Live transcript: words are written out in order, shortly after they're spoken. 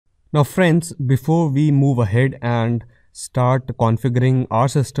Now friends, before we move ahead and start configuring our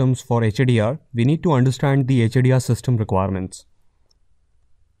systems for HADR, we need to understand the HADR system requirements.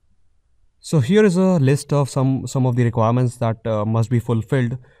 So here is a list of some of the requirements that must be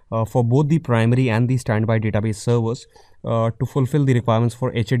fulfilled for both the primary and the standby database servers to fulfill the requirements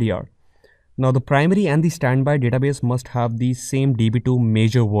for HADR. Now the primary and the standby database must have the same DB2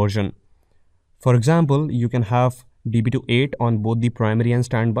 major version. For example, you can have DB2 8 on both the primary and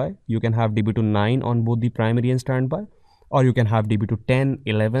standby, you can have DB2 9 on both the primary and standby, or you can have DB2 10,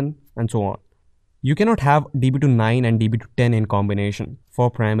 11 and so on. You cannot have DB2 9 and DB2 10 in combination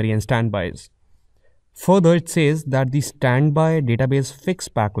for primary and standbys. Further, it says that the standby database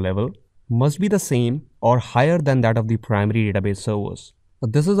fixed pack level must be the same or higher than that of the primary database servers.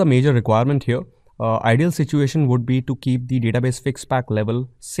 This is a major requirement here. Ideal situation would be to keep the database fixed pack level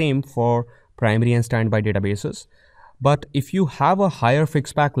same for primary and standby databases. But if you have a higher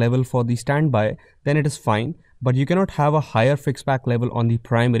fixed pack level for the standby, then it is fine. But you cannot have a higher fixed pack level on the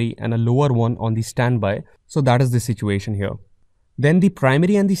primary and a lower one on the standby. So that is the situation here. Then the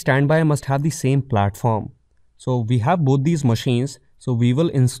primary and the standby must have the same platform. So we have both these machines. So we will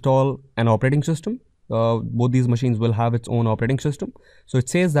install an operating system. Both these machines will have its own operating system. So it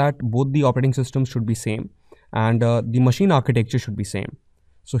says that both the operating systems should be same and the machine architecture should be same.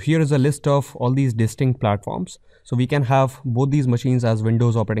 So here is a list of all these distinct platforms. So we can have both these machines as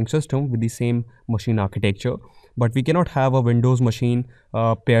Windows operating system with the same machine architecture, but we cannot have a Windows machine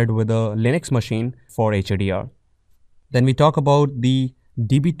paired with a Linux machine for HADR. Then we talk about the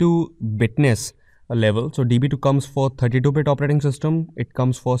DB2 bitness level. So DB2 comes for 32-bit operating system, it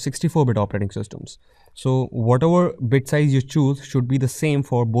comes for 64-bit operating systems. So whatever bit size you choose should be the same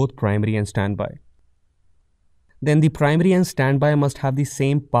for both primary and standby. Then the primary and standby must have the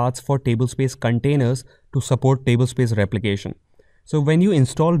same paths for tablespace containers to support tablespace replication. So when you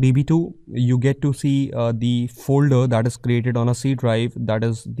install DB2, you get to see the folder that is created on a C drive, that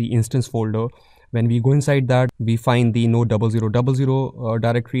is the instance folder. When we go inside that, we find the node 0000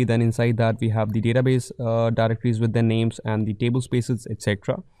 directory. Then inside that, we have the database directories with their names and the table spaces,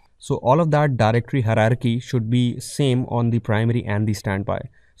 etc. So all of that directory hierarchy should be same on the primary and the standby.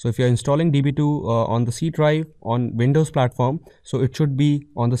 So if you're installing DB2 on the C drive on Windows platform, so it should be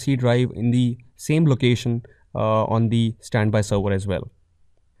on the C drive in the same location on the standby server as well.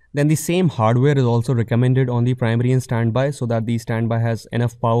 Then the same hardware is also recommended on the primary and standby so that the standby has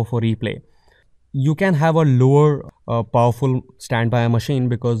enough power for replay. You can have a lower powerful standby machine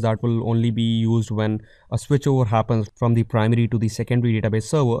because that will only be used when a switchover happens from the primary to the secondary database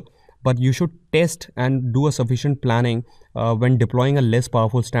server. But you should test and do a sufficient planning when deploying a less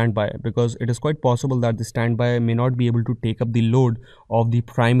powerful standby, because it is quite possible that the standby may not be able to take up the load of the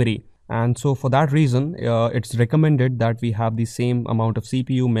primary. And so for that reason, it's recommended that we have the same amount of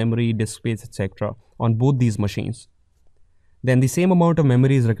CPU, memory, disk space, etc. on both these machines. Then the same amount of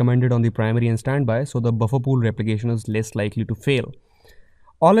memory is recommended on the primary and standby, so the buffer pool replication is less likely to fail.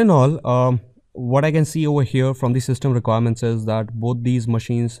 All in all, what I can see over here from the system requirements is that both these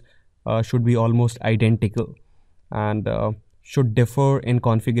machines should be almost identical and should differ in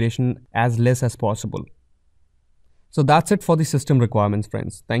configuration as less as possible. So that's it for the system requirements,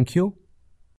 friends. Thank you.